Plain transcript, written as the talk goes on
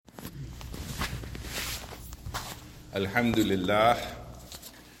Alhamdulillah,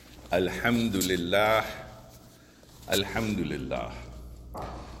 Alhamdulillah, Alhamdulillah.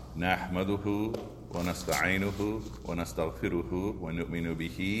 Nahmaduhu wa nasta'inuhu wa nastaghfiruhu wa nu'minu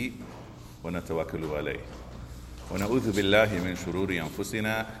bihi wa natawakkalu alayh. Wa na'udhu billahi min shururi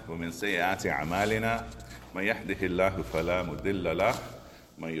anfusina wa min sayyiati a'malina. Man yahdihillahu fala mudilla lahu,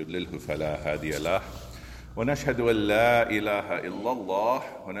 man yudlilhu fala hadiya lahu. ونشهد أن لا إله إلا الله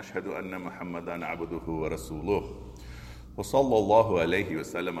ونشهد أن محمدا عبده ورسوله وصلى الله عليه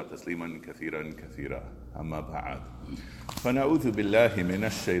وسلم تسليما كثيرا أما بعد فنعوذ بالله من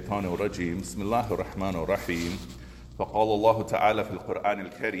الشيطان الرجيم بسم الله الرحمن الرحيم فقال الله تعالى في القرآن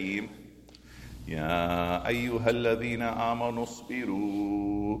الكريم يا أيها الذين آمنوا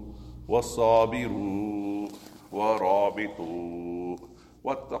اصبروا وصابروا ورابطوا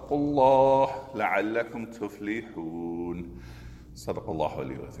واتقوا الله لعلكم تفلحون. صدق الله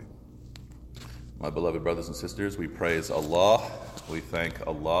العلي العظيم. My beloved brothers and sisters, we praise Allah, we thank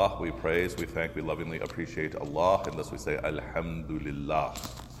Allah, we praise, we thank, we lovingly appreciate Allah, and thus we say Alhamdulillah.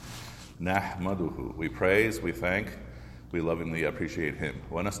 Nahmaduhu, we praise, we thank, we lovingly appreciate Him.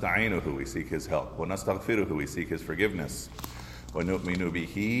 Wa nasta'inuhu, we seek His help. Wa nastaghfiruhu, we seek His forgiveness. Wa nu'minu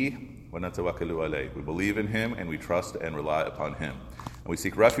bihi wa natawakkalu alayh. We believe in Him and we trust and rely upon Him. And we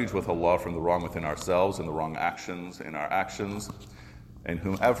seek refuge with Allah from the wrong within ourselves and the wrong actions in our actions. And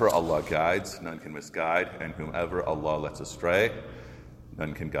whomever Allah guides, none can misguide. And whomever Allah lets astray,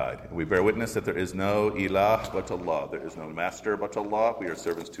 none can guide. And we bear witness that there is no ilah but Allah. There is no master but Allah. We are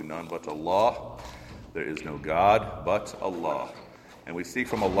servants to none but Allah. There is no God but Allah. And we seek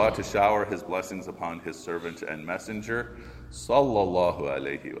from Allah to shower His blessings upon His servant and messenger, sallallahu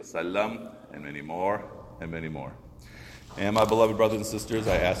alayhi wasallam, and many more, and many more. And my beloved brothers and sisters,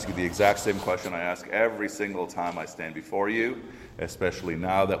 I ask you the exact same question I ask every single time I stand before you, especially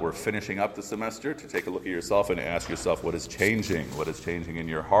now that we're finishing up the semester, to take a look at yourself and ask yourself what is changing. What is changing in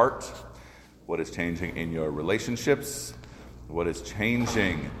your heart? What is changing in your relationships? What is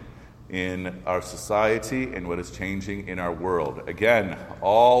changing in our society? And what is changing in our world? Again,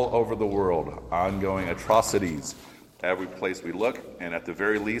 all over the world, ongoing atrocities, every place we look, and at the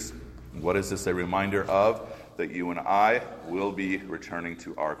very least, what is this a reminder of? That you and I will be returning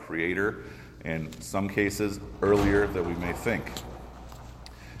to our Creator, in some cases earlier than we may think.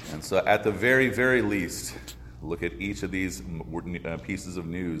 And so at the very, very least, look at each of these pieces of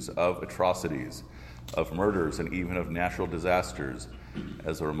news of atrocities, of murders, and even of natural disasters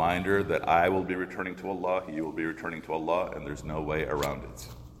as a reminder that I will be returning to Allah, you will be returning to Allah, and there's no way around it.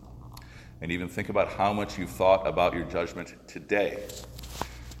 And even think about how much you've thought about your judgment today.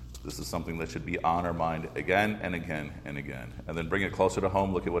 This is something that should be on our mind again and again and again. And then bring it closer to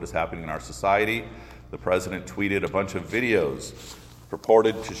home, look at what is happening in our society. The president tweeted a bunch of videos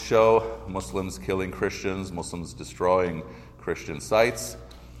purported to show Muslims killing Christians, Muslims destroying Christian sites.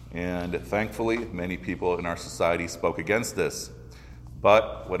 And thankfully, many people in our society spoke against this.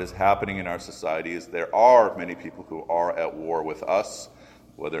 But what is happening in our society is there are many people who are at war with us,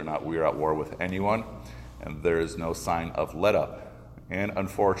 whether or not we are at war with anyone, and there is no sign of let up. And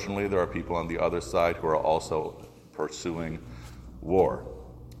unfortunately, there are people on the other side who are also pursuing war.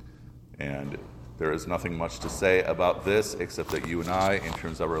 And there is nothing much to say about this except that you and I, in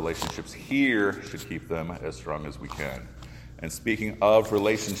terms of our relationships here, should keep them as strong as we can. And speaking of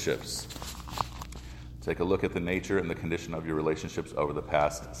relationships, take a look at the nature and the condition of your relationships over the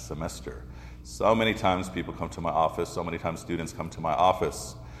past semester. So many times people come to my office, so many times students come to my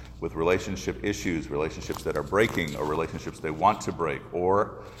office with relationship issues, relationships that are breaking, or relationships they want to break,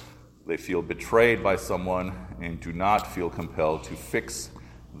 or they feel betrayed by someone and do not feel compelled to fix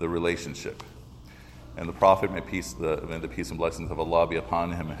the relationship. And the Prophet, may the peace and blessings of Allah be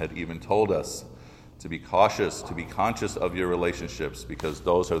upon him, had even told us to be cautious, to be conscious of your relationships, because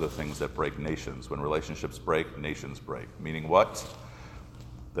those are the things that break nations. When relationships break, nations break. Meaning what?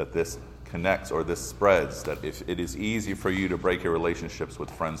 That this connects, or this spreads, that if it is easy for you to break your relationships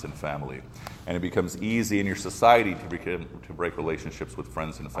with friends and family, and it becomes easy in your society to break relationships with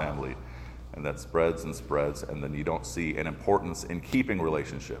friends and family, and that spreads and spreads, and then you don't see an importance in keeping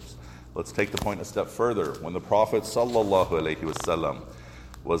relationships. Let's take the point a step further. When the Prophet sallallahu alaihi wasallam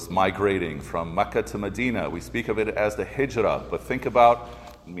was migrating from Mecca to Medina, we speak of it as the hijrah, but think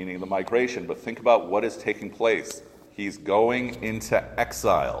about, meaning the migration, but think about what is taking place. He's going into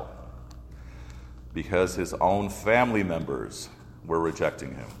exile because his own family members were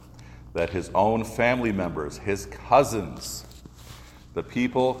rejecting him. That his own family members, his cousins, the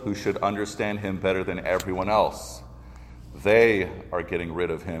people who should understand him better than everyone else, they are getting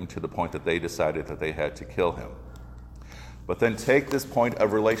rid of him to the point that they decided that they had to kill him. But then take this point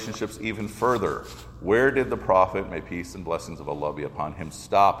of relationships even further. Where did the Prophet, may peace and blessings of Allah be upon him,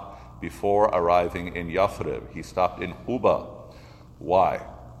 stop before arriving in Yathrib? He stopped in Quba. Why?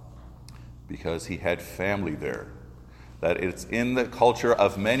 Because he had family there. That it's in the culture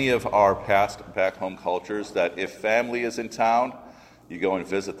of many of our past back home cultures that if family is in town, you go and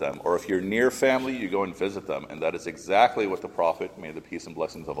visit them. Or if you're near family, you go and visit them. And that is exactly what the Prophet, may the peace and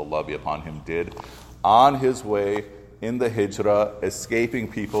blessings of Allah be upon him, did on his way in the Hijrah,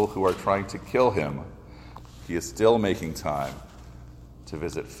 escaping people who are trying to kill him. He is still making time to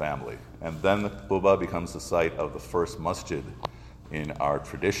visit family. And then Quba becomes the site of the first masjid in our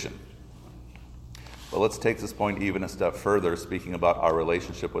tradition. But let's take this point even a step further, speaking about our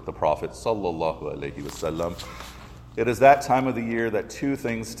relationship with the Prophet sallallahu alaihi wasallam. It is that time of the year that two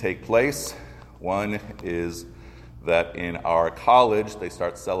things take place. One is that in our college they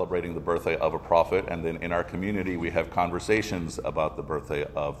start celebrating the birthday of a prophet, and then in our community we have conversations about the birthday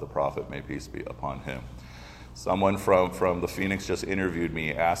of the Prophet, may peace be upon him. Someone from the Phoenix just interviewed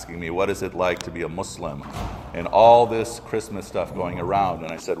me, asking me, what is it like to be a Muslim and all this Christmas stuff going around?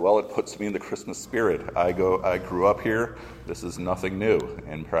 And I said, well, it puts me in the Christmas spirit. I grew up here. This is nothing new.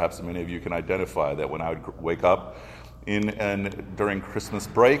 And perhaps many of you can identify that when I would wake up during Christmas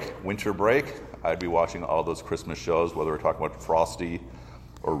break, winter break, I'd be watching all those Christmas shows, whether we're talking about Frosty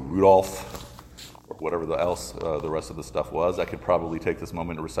or Rudolph, or whatever the rest of the stuff was. I could probably take this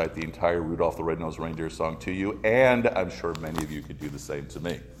moment to recite the entire Rudolph the Red-Nosed Reindeer song to you, and I'm sure many of you could do the same to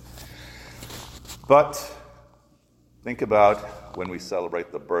me. But think about when we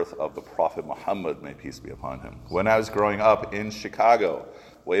celebrate the birth of the Prophet Muhammad, may peace be upon him. When I was growing up in Chicago,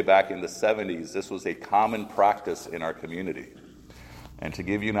 way back in the 70s, this was a common practice in our community. And to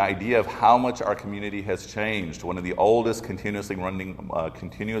give you an idea of how much our community has changed, one of the oldest continuously running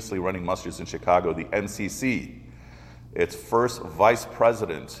masjids in Chicago, the NCC, its first vice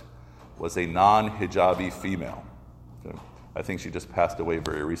president was a non-hijabi female. Okay. I think she just passed away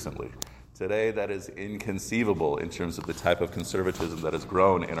very recently. Today, that is inconceivable in terms of the type of conservatism that has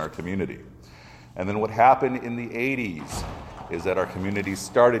grown in our community. And then what happened in the 80s is that our community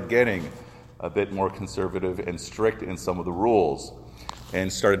started getting a bit more conservative and strict in some of the rules,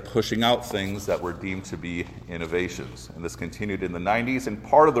 and started pushing out things that were deemed to be innovations. And this continued in the 90s, and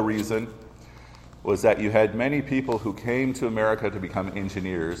part of the reason was that you had many people who came to America to become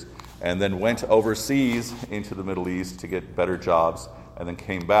engineers and then went overseas into the Middle East to get better jobs, and then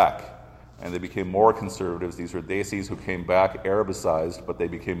came back. And they became more conservatives. These were Desis who came back Arabicized, but they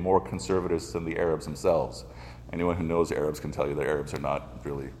became more conservatives than the Arabs themselves. Anyone who knows Arabs can tell you the Arabs are not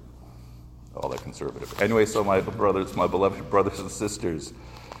really all that conservative. Anyway, so my beloved brothers and sisters,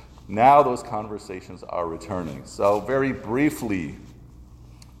 now those conversations are returning. So very briefly,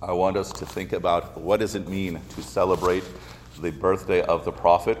 I want us to think about what does it mean to celebrate the birthday of the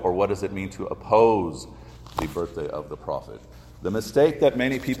Prophet, or what does it mean to oppose the birthday of the Prophet. The mistake that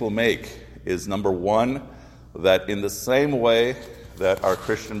many people make is, number one, that in the same way that our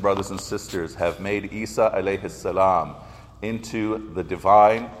Christian brothers and sisters have made Isa alayhi salam into the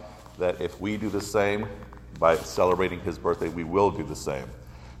divine, that if we do the same by celebrating his birthday, we will do the same.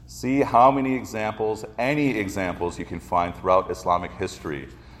 See how many examples, any examples you can find throughout Islamic history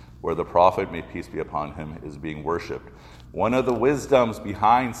where the Prophet, may peace be upon him, is being worshipped. One of the wisdoms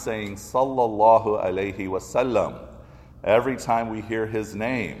behind saying sallallahu alayhi wasallam, every time we hear his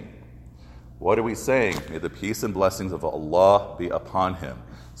name, what are we saying? May the peace and blessings of Allah be upon him.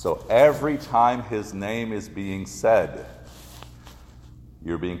 So every time his name is being said,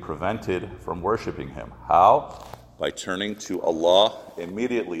 you're being prevented from worshiping him. How? By turning to Allah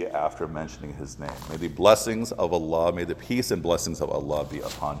immediately after mentioning his name. May the blessings of Allah, may the peace and blessings of Allah be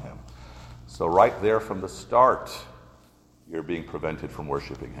upon him. So right there from the start, you're being prevented from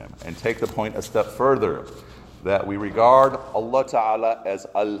worshiping him. And take the point a step further, that we regard Allah Ta'ala as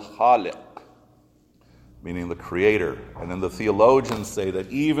Al-Khaliq, meaning the creator. And then the theologians say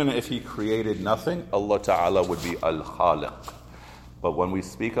that even if he created nothing, Allah Ta'ala would be Al-Khaliq. But when we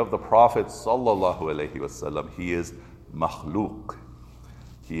speak of the Prophet sallallahu alaihi wasallam, he is makhluq.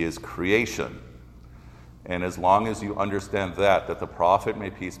 He is creation. And as long as you understand that the Prophet, may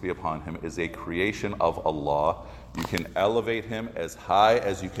peace be upon him, is a creation of Allah, you can elevate him as high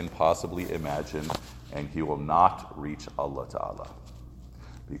as you can possibly imagine, and he will not reach Allah Ta'ala,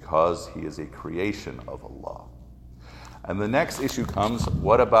 because he is a creation of Allah. And the next issue comes,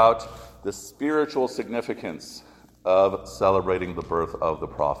 what about the spiritual significance of celebrating the birth of the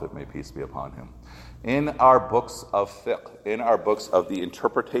Prophet, may peace be upon him? In our books of fiqh, in our books of the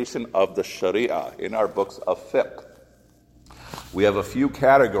interpretation of the Sharia, in our books of fiqh, we have a few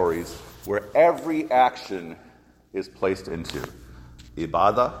categories where every action is placed into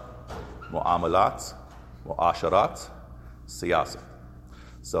ibadah, mu'amalat, mu'asharat, siyasat.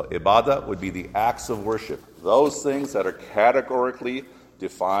 So ibadah would be the acts of worship, those things that are categorically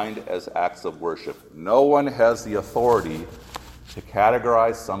defined as acts of worship. No one has the authority to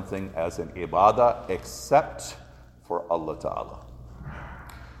categorize something as an ibadah except for Allah Ta'ala.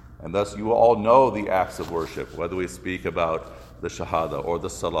 And thus you all know the acts of worship, whether we speak about the shahada or the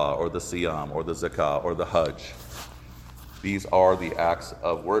salah or the siyam or the zakah or the hajj. These are the acts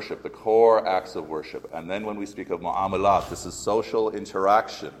of worship, the core acts of worship. And then when we speak of mu'amalat, this is social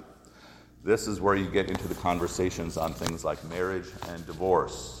interaction. This is where you get into the conversations on things like marriage and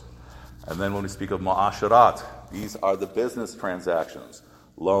divorce. And then when we speak of mu'asharat, these are the business transactions,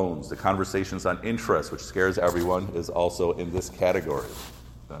 loans, the conversations on interest, which scares everyone, is also in this category.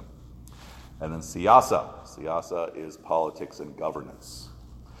 Okay. And then siyasa is politics and governance.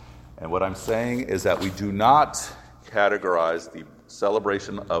 And what I'm saying is that we do not categorize the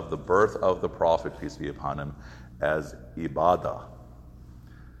celebration of the birth of the Prophet, peace be upon him, as ibadah.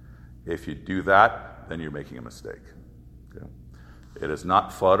 If you do that, then you're making a mistake. Okay? It is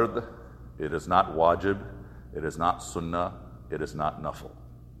not fard, it is not wajib, it is not sunnah, it is not nafil.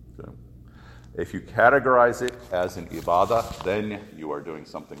 Okay? If you categorize it as an ibadah, then you are doing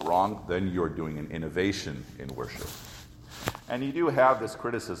something wrong, then you are doing an innovation in worship. And you do have this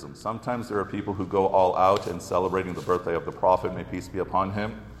criticism. Sometimes there are people who go all out in celebrating the birthday of the Prophet, may peace be upon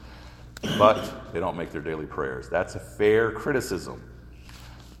him, but they don't make their daily prayers. That's a fair criticism.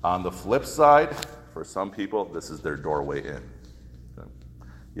 On the flip side, for some people, this is their doorway in. Okay.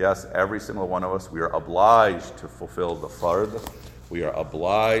 Yes, every single one of us, we are obliged to fulfill the fard. We are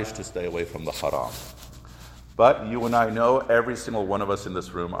obliged to stay away from the haram. But you and I know every single one of us in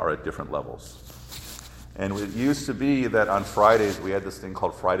this room are at different levels. And it used to be that on Fridays we had this thing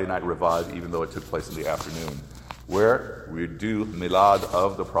called Friday Night Revive, even though it took place in the afternoon, where we'd do milad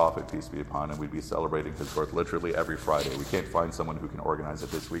of the Prophet, peace be upon him. We'd be celebrating his birth literally every Friday. We can't find someone who can organize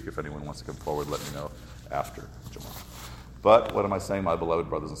it this week. If anyone wants to come forward, let me know after Juma. But what am I saying, my beloved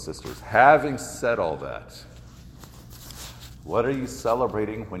brothers and sisters? Having said all that, what are you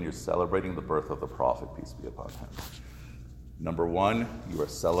celebrating when you're celebrating the birth of the Prophet, peace be upon him? Number one, you are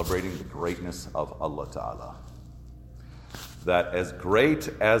celebrating the greatness of Allah Ta'ala. That as great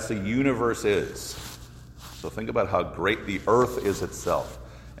as the universe is, so think about how great the earth is itself,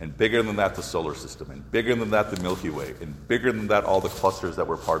 and bigger than that the solar system, and bigger than that the Milky Way, and bigger than that all the clusters that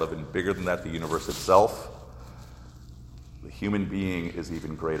we're part of, and bigger than that the universe itself, the human being is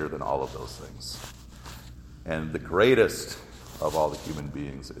even greater than all of those things. And the greatest of all the human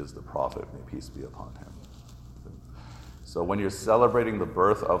beings is the Prophet, may peace be upon him. So when you're celebrating the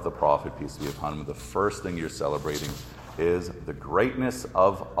birth of the Prophet, peace be upon him, the first thing you're celebrating is the greatness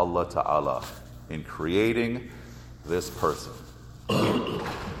of Allah Ta'ala in creating this person.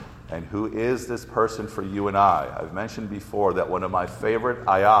 And who is this person for you and I? I've mentioned before that one of my favorite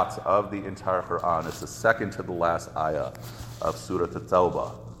ayat of the entire Quran is the second to the last ayah of Surah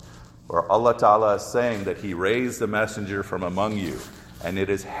At-Tawbah, where Allah Ta'ala is saying that He raised a messenger from among you, and it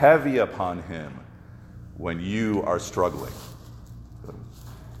is heavy upon him when you are struggling.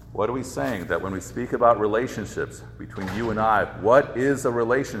 What are we saying? That when we speak about relationships between you and I, what is a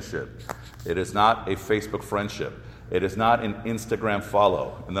relationship? It is not a Facebook friendship. It is not an Instagram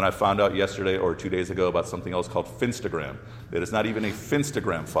follow. And then I found out yesterday or 2 days ago about something else called Finstagram. It is not even a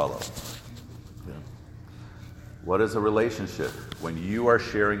Finstagram follow. Yeah. What is a relationship? When you are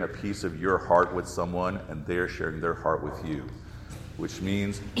sharing a piece of your heart with someone and they are sharing their heart with you, which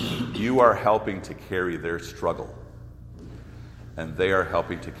means you are helping to carry their struggle and they are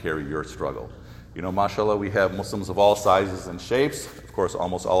helping to carry your struggle. You know, mashallah, we have Muslims of all sizes and shapes. Of course,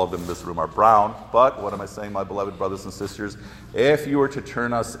 almost all of them in this room are brown. But what am I saying, my beloved brothers and sisters? If you were to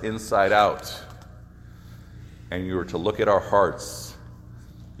turn us inside out and you were to look at our hearts,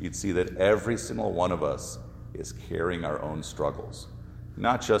 you'd see that every single one of us is carrying our own struggles.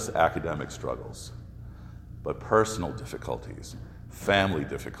 Not just academic struggles, but personal difficulties, family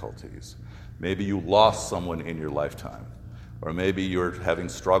difficulties. Maybe you lost someone in your lifetime. Or maybe you're having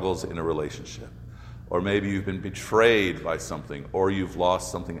struggles in a relationship. Or maybe you've been betrayed by something, or you've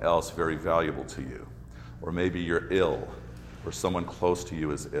lost something else very valuable to you. Or maybe you're ill, or someone close to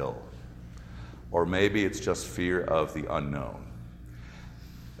you is ill. Or maybe it's just fear of the unknown.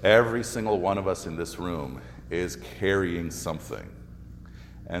 Every single one of us in this room is carrying something.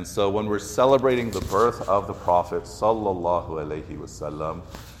 And so when we're celebrating the birth of the Prophet, sallallahu alaihi wasallam,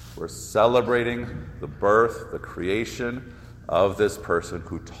 we're celebrating the birth, the creation of this person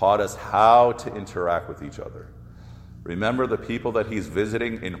who taught us how to interact with each other. Remember, the people that he's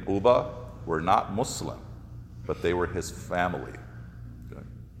visiting in Quba were not Muslim. but they were his family. Okay.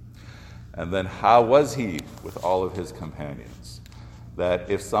 And then how was he with all of his companions? That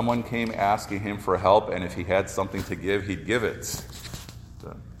if someone came asking him for help and if he had something to give, he'd give it.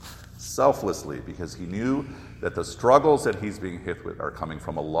 Okay. Selflessly, because he knew that the struggles that he's being hit with are coming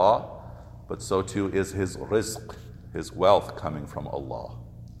from Allah, but so too is his rizq, his wealth, coming from Allah.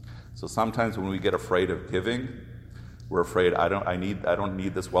 So sometimes when we get afraid of giving, we're afraid, I don't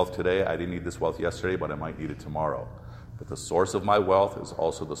need this wealth today, I didn't need this wealth yesterday, but I might need it tomorrow. But the source of my wealth is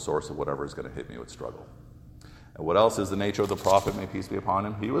also the source of whatever is going to hit me with struggle. And what else is the nature of the Prophet, may peace be upon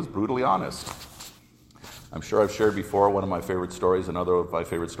him? He was brutally honest. I'm sure I've shared before one of my favorite stories, another of my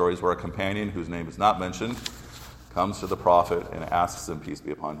favorite stories, where a companion, whose name is not mentioned, comes to the Prophet and asks him, peace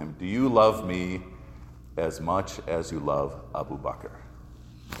be upon him, do you love me as much as you love Abu Bakr?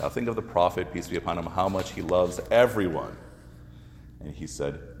 Now think of the Prophet, peace be upon him, how much he loves everyone. And he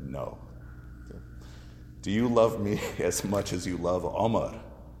said, no. Do you love me as much as you love Omar?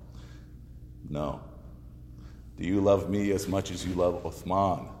 No. Do you love me as much as you love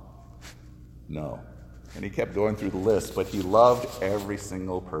Uthman? No. And he kept going through the list, but he loved every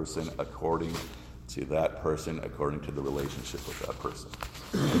single person according to that person, according to the relationship with that person.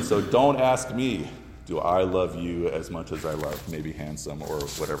 And so don't ask me, do I love you as much as I love maybe handsome or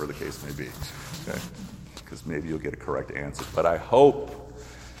whatever the case may be? Okay? Because maybe you'll get a correct answer. But I hope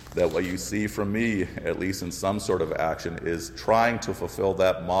that what you see from me, at least in some sort of action, is trying to fulfill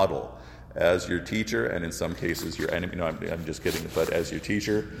that model as your teacher, and in some cases your enemy. No, I'm just kidding, but as your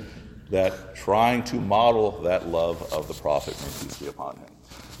teacher, that trying to model that love of the Prophet, may peace be upon him.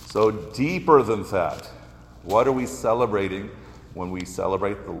 So deeper than that, what are we celebrating when we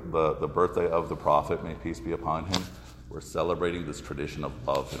celebrate the birthday of the Prophet, may peace be upon him? We're celebrating this tradition of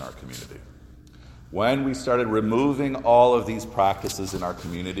love in our community. When we started removing all of these practices in our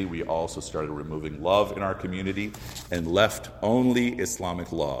community, we also started removing love in our community and left only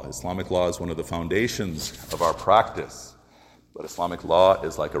Islamic law. Islamic law is one of the foundations of our practice, but Islamic law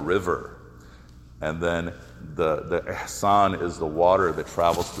is like a river. And then the ihsan is the water that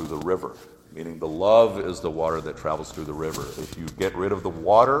travels through the river, meaning the love is the water that travels through the river. If you get rid of the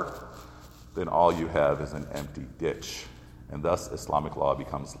water, then all you have is an empty ditch. And thus Islamic law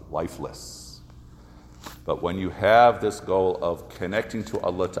becomes lifeless. But when you have this goal of connecting to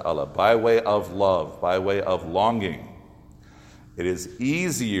Allah Ta'ala by way of love, by way of longing, it is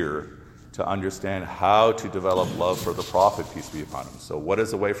easier to understand how to develop love for the Prophet, peace be upon him. So what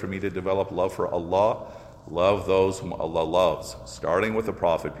is the way for me to develop love for Allah? Love those whom Allah loves, starting with the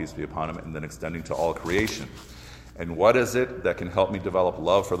Prophet, peace be upon him, and then extending to all creation. And what is it that can help me develop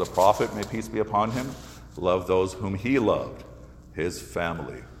love for the Prophet, may peace be upon him? Love those whom he loved, his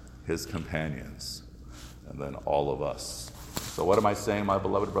family, his companions, and then all of us. So what am I saying, my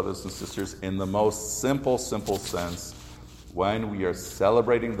beloved brothers and sisters? In the most simple sense, when we are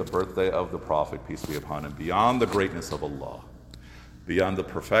celebrating the birthday of the Prophet, peace be upon him, beyond the greatness of Allah, beyond the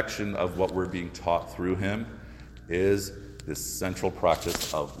perfection of what we're being taught through him, is this central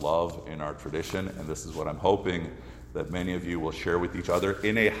practice of love in our tradition. And this is what I'm hoping that many of you will share with each other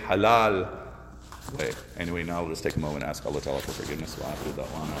in a halal way. Anyway, now let's take a moment and ask Allah Ta'ala for forgiveness.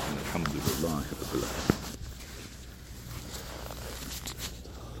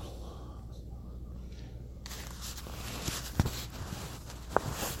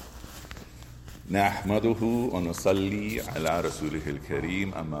 نحمده ونصلي على رسوله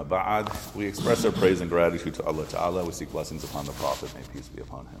الكريم أما بعد. We express our praise and gratitude to Allah Ta'ala. We seek blessings upon the Prophet, may peace be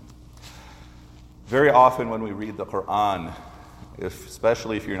upon him. Very often when we read the Quran,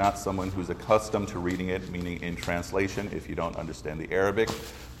 especially if you're not someone who's accustomed to reading it, meaning in translation, if you don't understand the Arabic,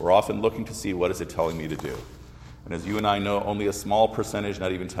 we're often looking to see what is it telling me to do. And as you and I know, only a small percentage,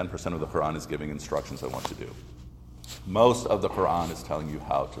 not even 10% of the Quran is giving instructions on what to do. Most of the Quran is telling you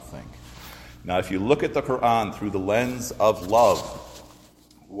how to think. Now, if you look at the Quran through the lens of love,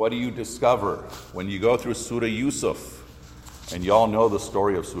 what do you discover? When you go through Surah Yusuf, and you all know the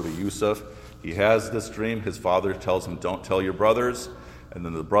story of Surah Yusuf, he has this dream, his father tells him, don't tell your brothers, and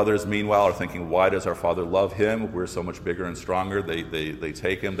then the brothers, meanwhile, are thinking, why does our father love him? We're so much bigger and stronger. They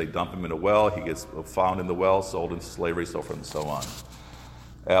take him, they dump him in a well, he gets found in the well, sold into slavery, so forth and so on.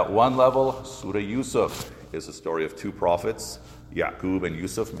 At one level, Surah Yusuf is a story of two prophets, Yaqub and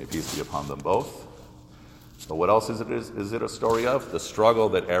Yusuf, may peace be upon them both. But what else is it a story of? The struggle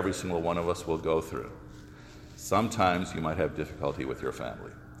that every single one of us will go through. Sometimes you might have difficulty with your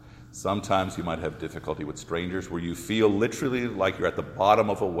family. Sometimes you might have difficulty with strangers where you feel literally like you're at the bottom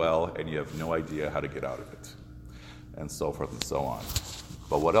of a well and you have no idea how to get out of it, and so forth and so on.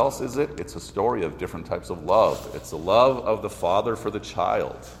 But what else is it? It's a story of different types of love. It's the love of the father for the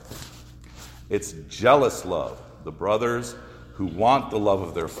child. It's jealous love, the brothers who want the love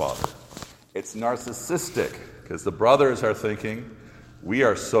of their father. It's narcissistic, because the brothers are thinking, we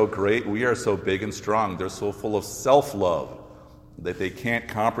are so great, we are so big and strong. They're so full of self-love that they can't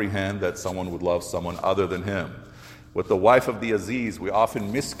comprehend that someone would love someone other than him. With the wife of the Aziz, we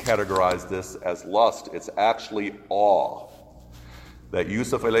often miscategorize this as lust. It's actually awe. That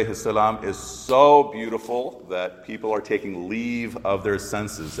Yusuf alayhi salam is so beautiful that people are taking leave of their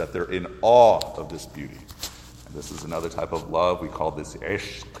senses, that they're in awe of this beauty. And this is another type of love. We call this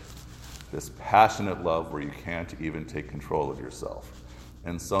ishq, this passionate love where you can't even take control of yourself.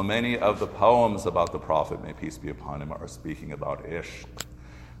 And so many of the poems about the Prophet, may peace be upon him, are speaking about ishq,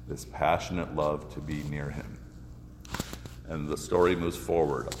 this passionate love to be near him. And the story moves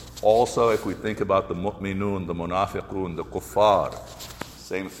forward. Also, if we think about the mu'minun, the munafiqun, the kuffar,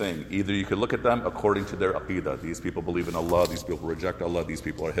 same thing. Either you could look at them according to their aqidah. These people believe in Allah, these people reject Allah, these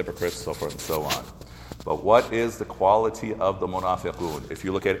people are hypocrites, so forth and so on. But what is the quality of the munafiqun? If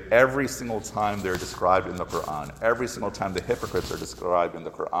you look at every single time they're described in the Quran, every single time the hypocrites are described in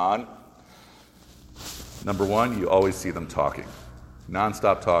the Quran, number one, you always see them talking.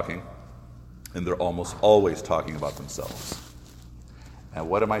 Non-stop talking. And they're almost always talking about themselves. And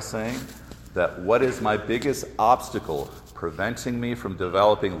what am I saying? That what is my biggest obstacle preventing me from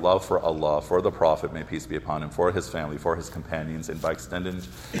developing love for Allah, for the Prophet, may peace be upon him, for his family, for his companions, and by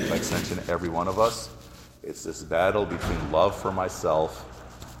extension every one of us, it's this battle between love for myself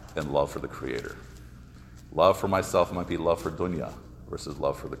and love for the Creator. Love for myself might be love for dunya versus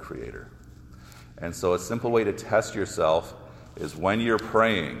love for the Creator. And so a simple way to test yourself is when you're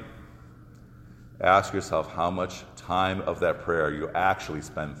praying, ask yourself how much time of that prayer you actually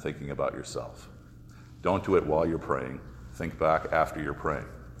spend thinking about yourself. Don't do it while you're praying. Think back after you're praying.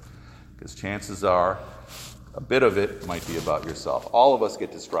 Because chances are, a bit of it might be about yourself. All of us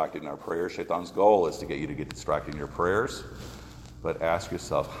get distracted in our prayers. Shaitan's goal is to get you to get distracted in your prayers. But ask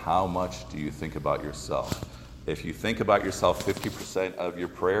yourself, how much do you think about yourself? If you think about yourself 50% of your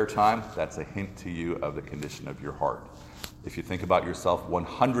prayer time, that's a hint to you of the condition of your heart. If you think about yourself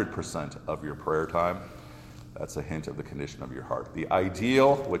 100% of your prayer time, that's a hint of the condition of your heart. The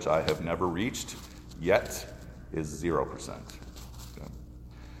ideal, which I have never reached yet, is 0%. Okay?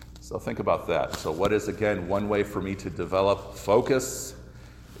 So think about that. So what is, again, one way for me to develop focus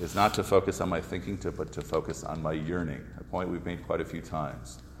is not to focus on my thinking, but to focus on my yearning, a point we've made quite a few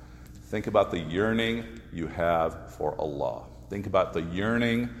times. Think about the yearning you have for Allah. Think about the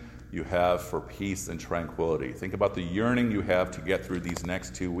yearning you have for peace and tranquility. Think about the yearning you have to get through these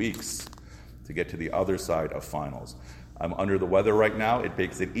next 2 weeks, to get to the other side of finals. I'm under the weather right now. It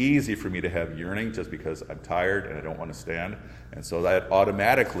makes it easy for me to have yearning just because I'm tired and I don't want to stand. And so that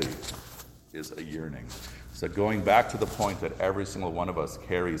automatically is a yearning. So going back to the point that every single one of us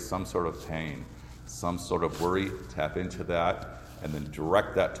carries some sort of pain, some sort of worry, tap into that, and then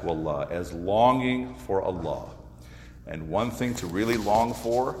direct that to Allah as longing for Allah. And one thing to really long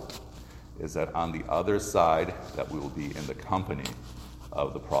for is that on the other side, that we will be in the company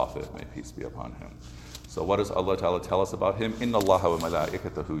of the Prophet, may peace be upon him. So what does Allah Ta'ala tell us about him? Inna Allaha wa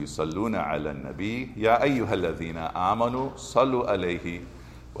malaikatahu yusalluna ala nabi ya ayyuhalladhina amanu sallu alayhi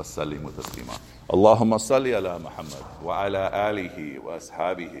wa sallimu taslima. Allahumma salli ala Muhammad wa ala alihi wa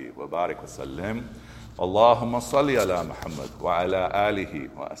ashabihi wa barik wa sallim. Allahumma salli ala Muhammad wa ala alihi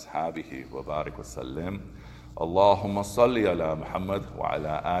wa ashabihi wa barik wa sallim. Allahumma salli ala Muhammad wa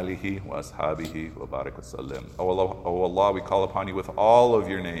ala alihi wa ashabihi wa barik wa sallim. O Allah, we call upon you with all of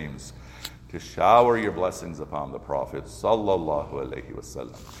your names to shower your blessings upon the Prophet sallallahu alaihi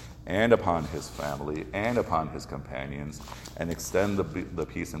wasallam and upon his family and upon his companions, and extend the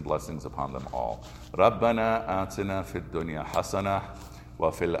peace and blessings upon them all. Rabbana atina fid dunya hasana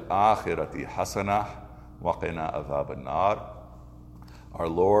wa fil akhirati hasana wa qina adhaban nar. Our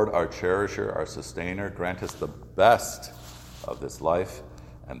Lord, our cherisher, our sustainer, grant us the best of this life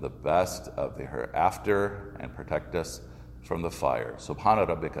and the best of the hereafter, and protect us from the fire. Subhana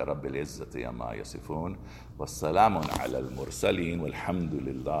rabbika rabbil izzati amma yasifun, wa salamun ala al-mursaleen,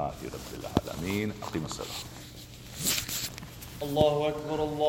 walhamdulillahi rabbil alameen. Aqim as-salam. Allahu Akbar, Allah.